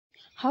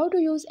How to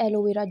use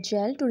aloe vera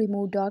gel to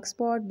remove dark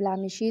spot,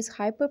 blemishes,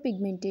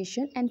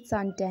 hyperpigmentation and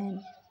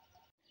suntan.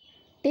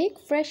 Take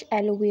fresh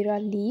aloe vera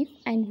leaf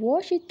and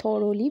wash it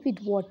thoroughly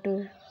with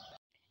water.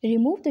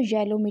 Remove the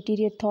yellow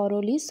material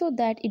thoroughly so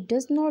that it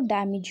does not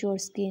damage your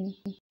skin.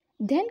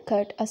 Then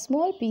cut a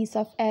small piece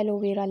of aloe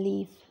vera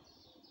leaf.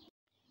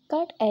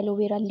 Cut aloe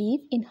vera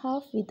leaf in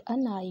half with a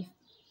knife.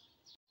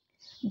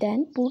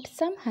 Then put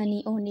some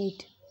honey on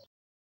it.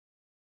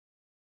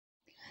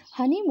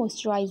 Honey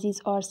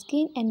moisturizes our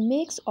skin and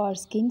makes our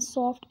skin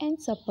soft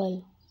and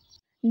supple.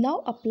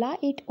 Now apply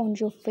it on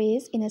your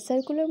face in a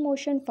circular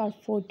motion for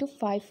 4 to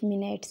 5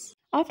 minutes.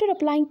 After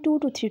applying 2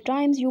 to 3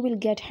 times, you will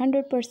get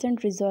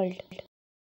 100% result.